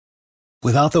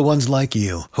Without the ones like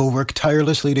you, who work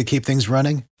tirelessly to keep things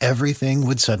running, everything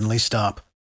would suddenly stop.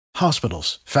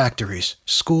 Hospitals, factories,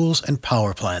 schools, and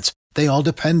power plants, they all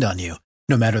depend on you.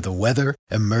 No matter the weather,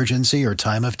 emergency, or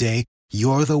time of day,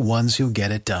 you're the ones who get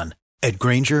it done. At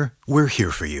Grainger, we're here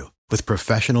for you with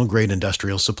professional-grade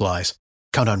industrial supplies.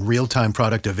 Count on real-time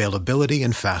product availability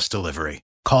and fast delivery.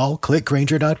 Call,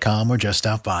 clickgrainger.com, or just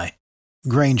stop by.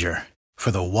 Grainger, for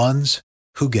the ones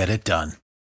who get it done.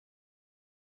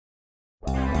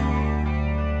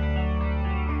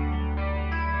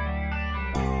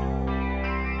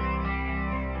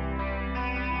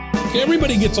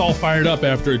 Everybody gets all fired up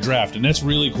after a draft, and that's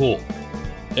really cool.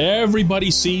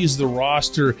 Everybody sees the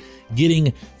roster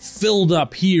getting filled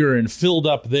up here and filled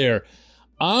up there.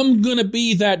 I'm going to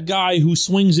be that guy who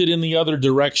swings it in the other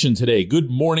direction today. Good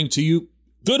morning to you.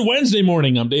 Good Wednesday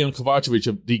morning. I'm Dejan Kovacevic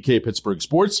of DK Pittsburgh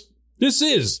Sports. This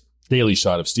is Daily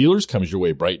Shot of Steelers. Comes your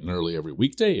way bright and early every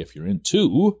weekday if you're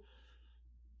into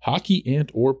hockey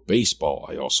and or baseball.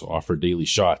 I also offer daily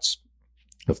shots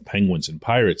of Penguins and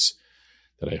Pirates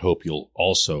that I hope you'll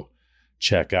also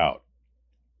check out.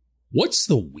 What's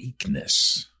the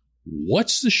weakness?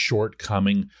 What's the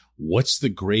shortcoming? What's the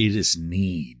greatest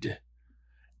need?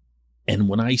 And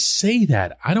when I say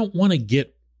that, I don't want to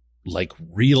get like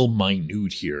real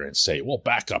minute here and say, well,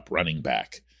 backup running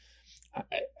back.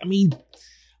 I mean,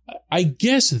 I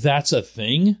guess that's a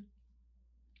thing.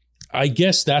 I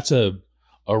guess that's a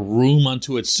room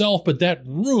unto itself, but that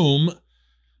room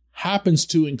happens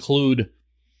to include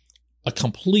a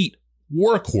complete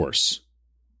workhorse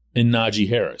in Najee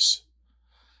Harris.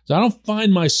 So I don't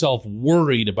find myself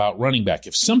worried about running back.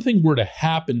 If something were to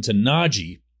happen to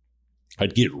Najee,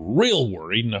 I'd get real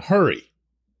worried in a hurry.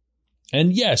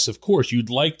 And yes, of course,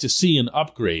 you'd like to see an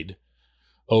upgrade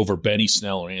over Benny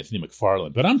Snell or Anthony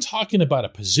McFarland. But I'm talking about a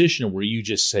position where you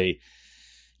just say,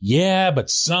 yeah,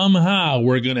 but somehow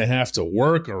we're going to have to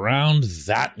work around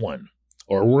that one.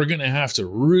 Or we're going to have to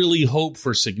really hope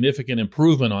for significant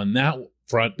improvement on that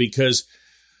front because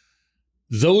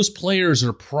those players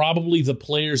are probably the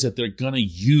players that they're going to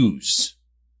use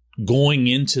going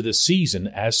into the season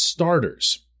as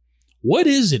starters. What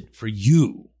is it for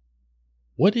you?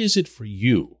 What is it for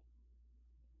you?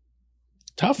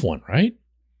 Tough one, right?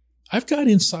 I've got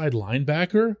inside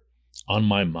linebacker on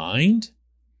my mind,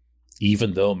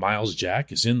 even though Myles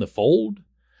Jack is in the fold.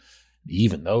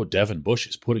 Even though Devin Bush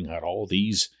is putting out all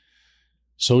these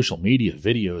social media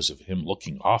videos of him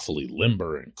looking awfully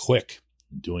limber and quick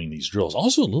doing these drills.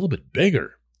 Also a little bit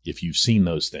bigger, if you've seen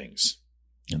those things.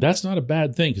 And that's not a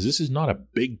bad thing, because this is not a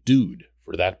big dude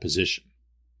for that position.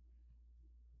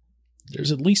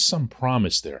 There's at least some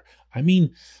promise there. I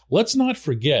mean, let's not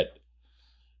forget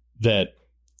that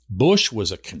Bush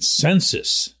was a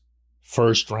consensus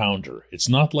first rounder. It's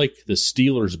not like the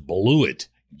Steelers blew it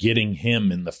getting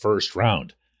him in the first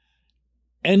round.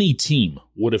 Any team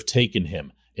would have taken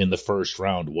him in the first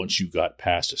round once you got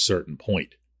past a certain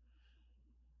point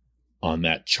on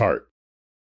that chart.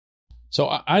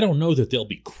 So I don't know that they'll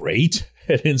be great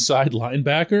at inside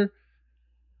linebacker,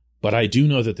 but I do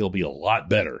know that they'll be a lot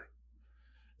better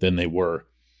than they were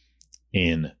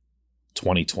in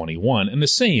 2021. And the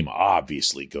same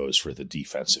obviously goes for the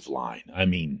defensive line. I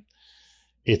mean,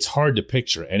 it's hard to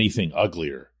picture anything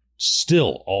uglier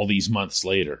still all these months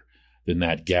later than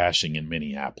that gashing in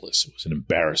Minneapolis. It was an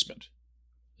embarrassment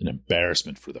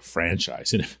for the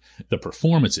franchise. And if the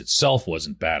performance itself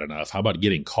wasn't bad enough, how about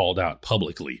getting called out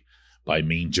publicly by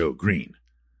Mean Joe Green?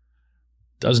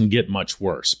 Doesn't get much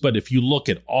worse. But if you look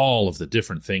at all of the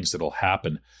different things that'll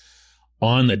happen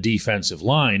on the defensive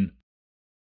line,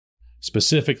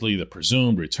 specifically the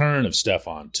presumed return of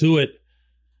Stephon Tuitt,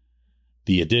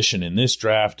 the addition in this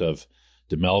draft of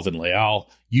DeMelvin Leal,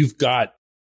 you've got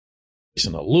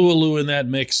Jason Alualu in that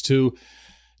mix too.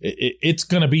 It's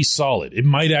going to be solid. It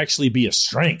might actually be a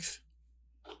strength.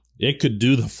 It could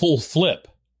do the full flip.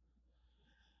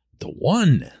 The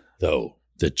one, though,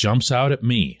 that jumps out at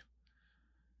me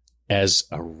as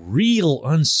a real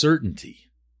uncertainty,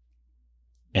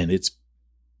 and it's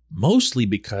mostly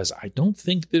because I don't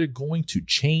think they're going to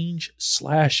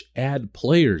change/add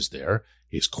players there,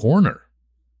 is corner.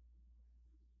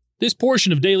 This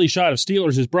portion of Daily Shot of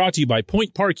Steelers is brought to you by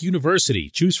Point Park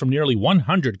University. Choose from nearly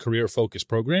 100 career-focused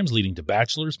programs leading to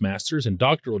bachelor's, master's, and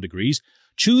doctoral degrees.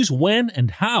 Choose when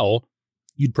and how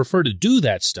you'd prefer to do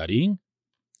that studying,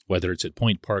 whether it's at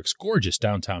Point Park's gorgeous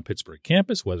downtown Pittsburgh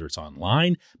campus, whether it's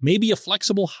online, maybe a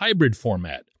flexible hybrid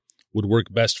format would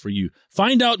work best for you.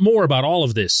 Find out more about all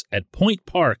of this at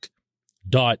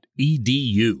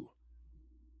pointpark.edu.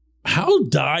 How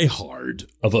diehard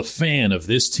of a fan of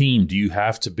this team do you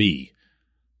have to be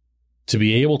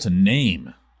able to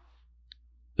name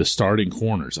the starting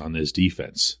corners on this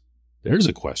defense? There's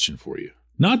a question for you.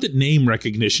 Not that name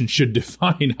recognition should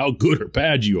define how good or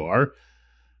bad you are,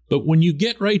 but when you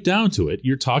get right down to it,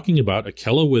 you're talking about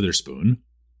Ahkello Witherspoon,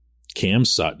 Cam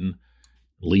Sutton,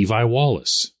 Levi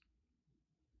Wallace.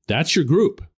 That's your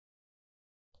group.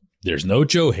 There's no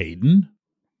Joe Hayden.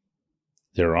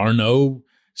 There are no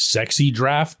sexy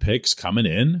draft picks coming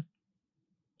in.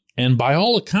 And by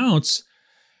all accounts,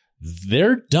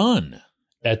 they're done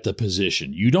at the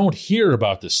position. You don't hear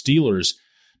about the Steelers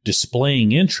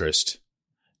displaying interest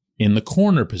in the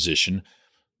corner position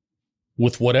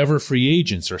with whatever free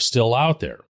agents are still out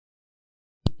there.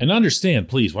 And understand,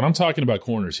 please, when I'm talking about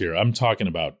corners here, I'm talking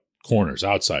about corners,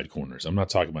 outside corners. I'm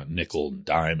not talking about nickel and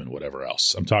dime and whatever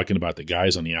else. I'm talking about the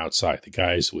guys on the outside, the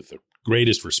guys with the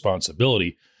greatest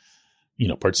responsibility,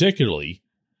 particularly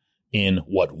in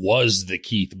what was the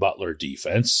Keith Butler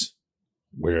defense,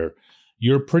 where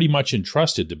you're pretty much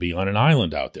entrusted to be on an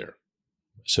island out there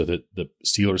so that the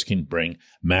Steelers can bring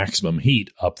maximum heat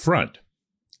up front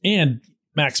and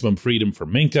maximum freedom for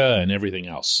Minkah and everything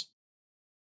else.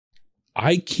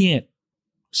 I can't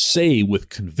say with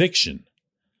conviction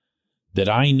that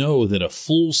I know that a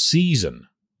full season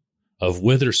of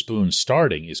Witherspoon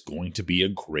starting is going to be a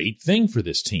great thing for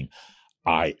this team.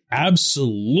 I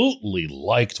absolutely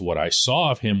liked what I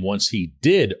saw of him once he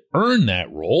did earn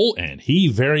that role, and he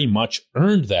very much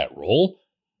earned that role.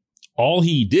 All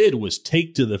he did was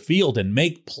take to the field and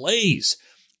make plays,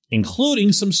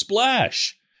 including some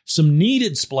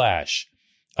needed splash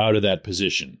out of that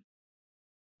position.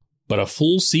 But a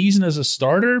full season as a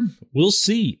starter, we'll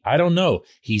see. I don't know.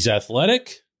 He's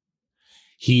athletic.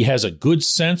 He has a good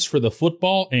sense for the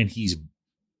football, and he's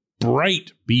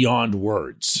bright beyond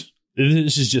words.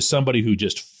 This is just somebody who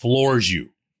just floors you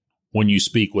when you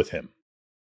speak with him.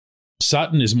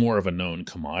 Sutton is more of a known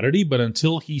commodity, but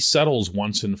until he settles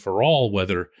once and for all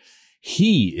whether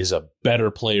he is a better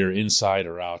player inside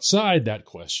or outside, that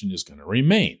question is going to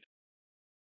remain.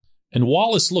 And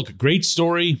Wallace, look, great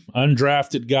story,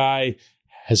 undrafted guy,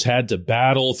 has had to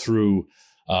battle through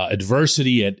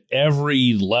adversity at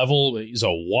every level. He's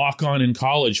a walk-on in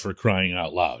college, for crying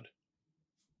out loud.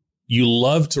 You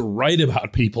love to write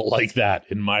about people like that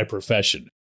in my profession.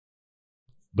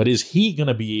 But is he going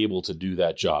to be able to do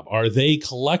that job? Are they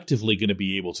collectively going to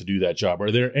be able to do that job?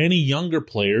 Are there any younger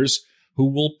players who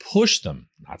will push them?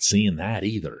 Not seeing that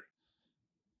either.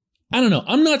 I don't know.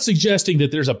 I'm not suggesting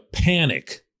that there's a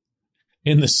panic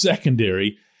in the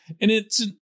secondary, and it's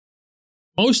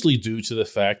mostly due to the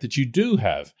fact that you do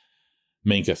have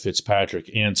Minkah Fitzpatrick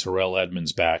and Terrell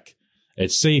Edmunds back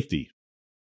at safety.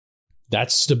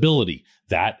 That's stability.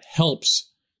 That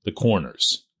helps the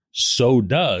corners. So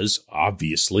does,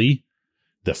 obviously,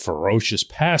 the ferocious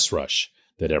pass rush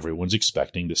that everyone's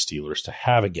expecting the Steelers to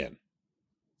have again.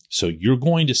 So you're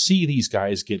going to see these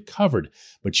guys get covered,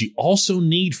 but you also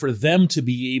need for them to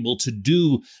be able to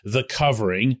do the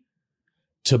covering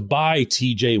to buy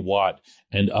TJ Watt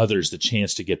and others the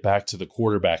chance to get back to the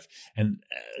quarterback. And,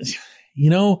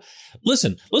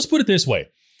 listen, let's put it this way.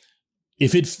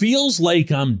 If it feels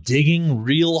like I'm digging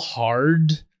real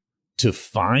hard to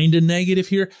find a negative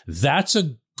here, that's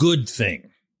a good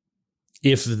thing.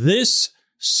 If this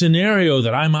scenario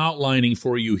that I'm outlining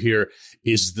for you here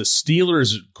is the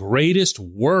Steelers' greatest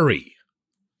worry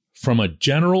from a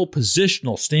general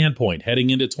positional standpoint heading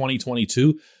into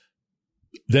 2022,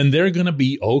 then they're going to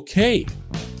be okay.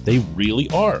 They really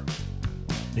are.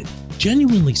 It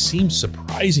genuinely seems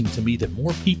surprising to me that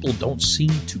more people don't seem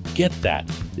to get that.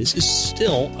 This is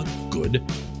still a good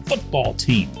football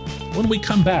team. When we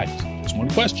come back, there's one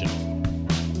question.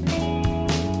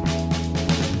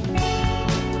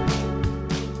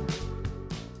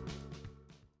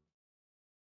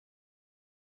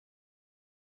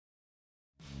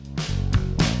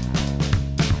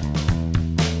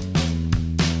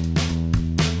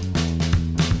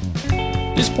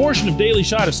 This portion of Daily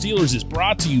Shot of Steelers is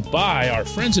brought to you by our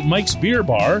friends at Mike's Beer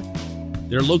Bar.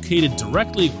 They're located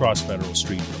directly across Federal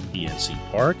Street from PNC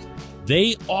Park.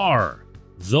 They are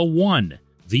the one,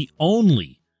 the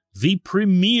only, the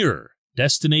premier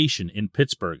destination in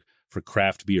Pittsburgh for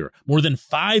craft beer. More than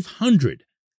 500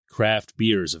 craft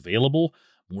beers available,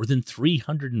 more than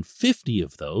 350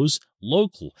 of those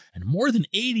local, and more than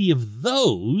 80 of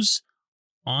those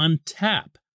on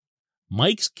tap.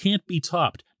 Mike's can't be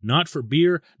topped. Not for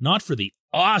beer, not for the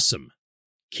awesome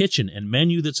kitchen and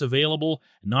menu that's available,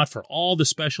 and not for all the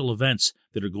special events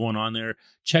that are going on there.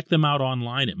 Check them out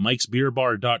online at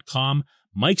mikesbeerbar.com.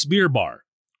 Mike's Beer Bar,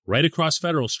 right across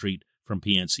Federal Street from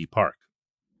PNC Park.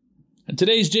 And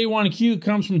today's J1Q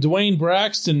comes from Dwayne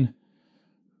Braxton,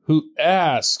 who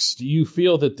asks, do you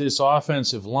feel that this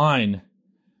offensive line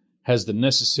has the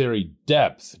necessary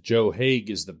depth. Joe Haeg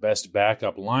is the best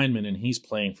backup lineman, and he's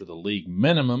playing for the league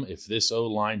minimum. If this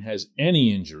O-line has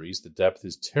any injuries, the depth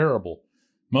is terrible.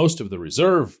 Most of the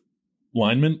reserve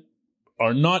linemen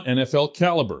are not NFL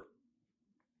caliber.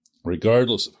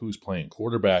 Regardless of who's playing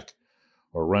quarterback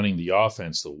or running the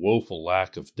offense, the woeful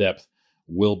lack of depth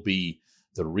will be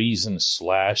the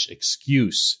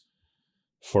reason/excuse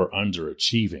for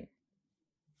underachieving.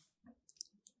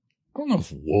 I don't know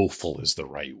if woeful is the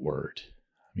right word.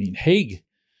 I mean, Haeg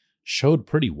showed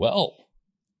pretty well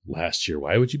last year.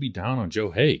 Why would you be down on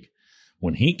Joe Haeg?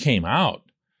 When he came out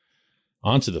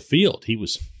onto the field, he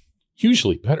was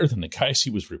usually better than the guys he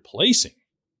was replacing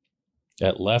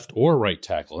at left or right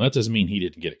tackle. And that doesn't mean he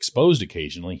didn't get exposed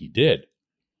occasionally. He did.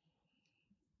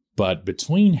 But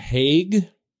between Haeg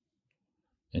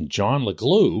and John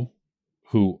LeGlue,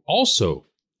 who also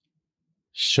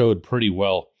showed pretty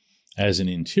well as an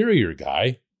interior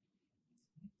guy,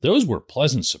 those were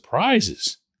pleasant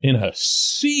surprises in a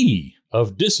sea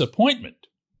of disappointment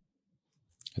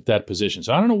at that position.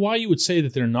 So I don't know why you would say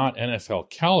that they're not NFL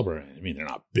caliber. I mean, they're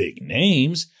not big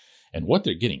names, and what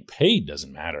they're getting paid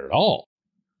doesn't matter at all.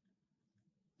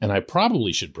 And I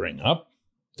probably should bring up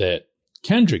that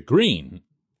Kendrick Green,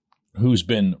 who's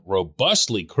been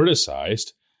robustly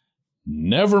criticized,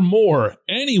 never more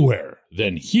anywhere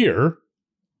than here,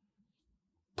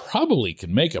 probably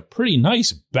could make a pretty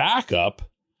nice backup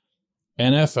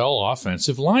NFL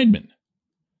offensive lineman.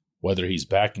 Whether he's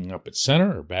backing up at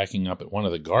center or backing up at one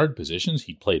of the guard positions,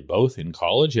 he played both in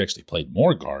college. He actually played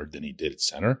more guard than he did at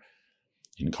center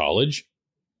in college.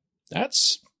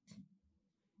 That's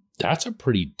a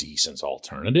pretty decent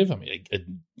alternative. I mean,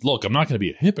 look, I'm not going to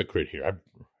be a hypocrite here. I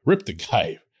ripped the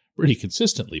guy pretty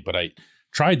consistently, but I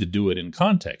tried to do it in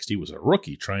context. He was a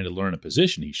rookie trying to learn a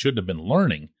position he shouldn't have been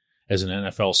learning as an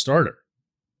NFL starter.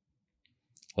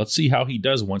 Let's see how he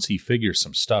does once he figures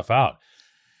some stuff out.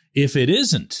 If it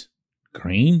isn't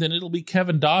Green, then it'll be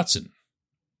Kevin Dotson.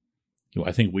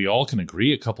 I think we all can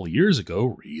agree a couple of years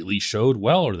ago really showed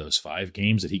well, or those 5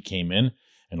 games that he came in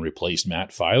and replaced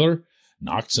Matt Filer,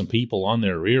 knocked some people on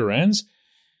their rear ends.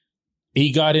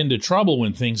 He got into trouble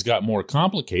when things got more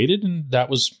complicated, and that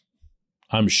was,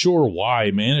 I'm sure,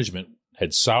 why management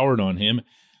had soured on him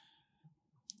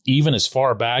even as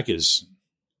far back as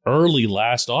early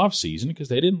last offseason, because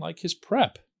they didn't like his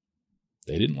prep.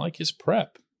 A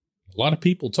lot of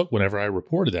people took whenever I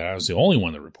reported that. I was the only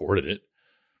one that reported it,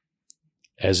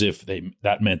 as if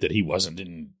that meant that he wasn't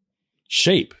in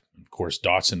shape. Of course,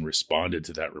 Dotson responded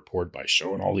to that report by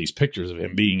showing all these pictures of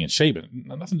him being in shape, and it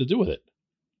had nothing to do with it.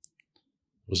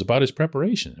 It was about his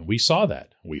preparation, and we saw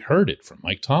that. We heard it from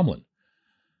Mike Tomlin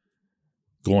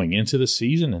going into the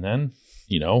season, and then,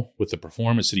 with the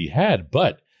performance that he had.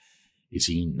 But is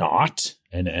he not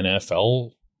an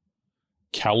NFL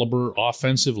caliber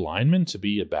offensive lineman to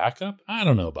be a backup? I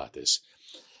don't know about this.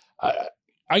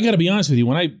 I got to be honest with you.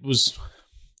 When I was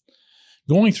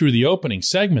going through the opening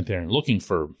segment there and looking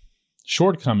for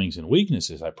shortcomings and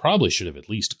weaknesses, I probably should have at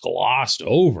least glossed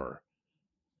over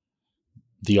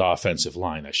the offensive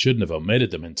line. I shouldn't have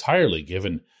omitted them entirely,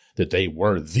 given that they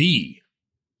were the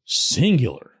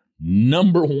singular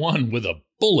number one with a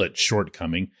bullet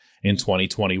shortcoming in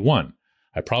 2021.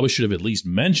 I probably should have at least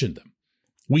mentioned them.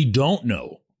 We don't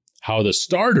know how the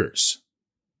starters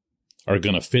are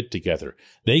going to fit together.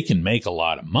 They can make a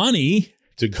lot of money,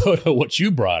 to go to what you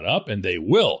brought up, and they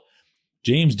will.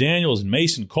 James Daniels and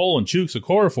Mason Cole and Chuks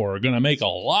Okorafor are going to make a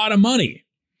lot of money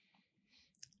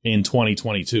in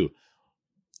 2022.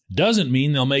 Doesn't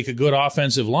mean they'll make a good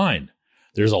offensive line.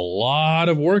 There's a lot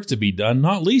of work to be done,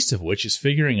 not least of which is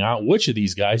figuring out which of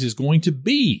these guys is going to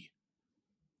be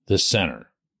the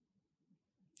center.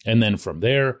 And then from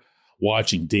there,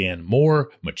 watching Dan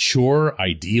Moore mature,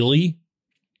 ideally,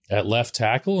 at left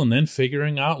tackle, and then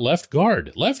figuring out left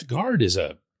guard. Left guard is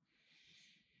a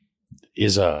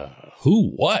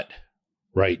who what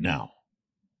right now.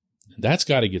 That's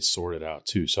got to get sorted out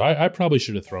too. So I probably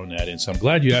should have thrown that in. So I'm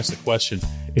glad you asked the question,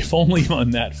 if only on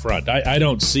that front. I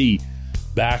don't see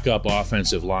backup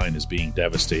offensive line as being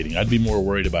devastating. I'd be more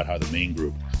worried about how the main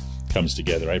group comes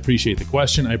together. I appreciate the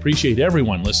question. I appreciate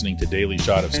everyone listening to Daily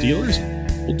Shot of Steelers.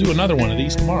 We'll do another one of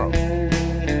these tomorrow.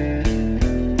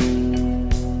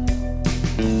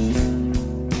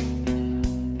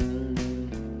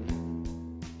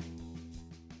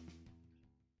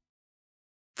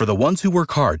 For the ones who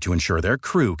work hard to ensure their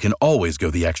crew can always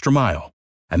go the extra mile,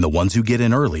 and the ones who get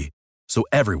in early so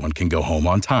everyone can go home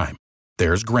on time,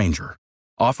 there's Grainger,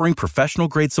 offering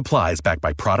professional-grade supplies backed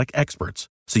by product experts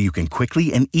so you can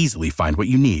quickly and easily find what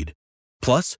you need.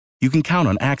 Plus, you can count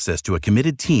on access to a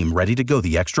committed team ready to go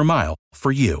the extra mile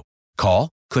for you. Call,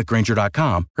 Click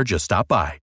Grainger.com or just stop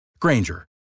by. Grainger,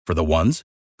 for the ones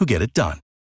who get it done.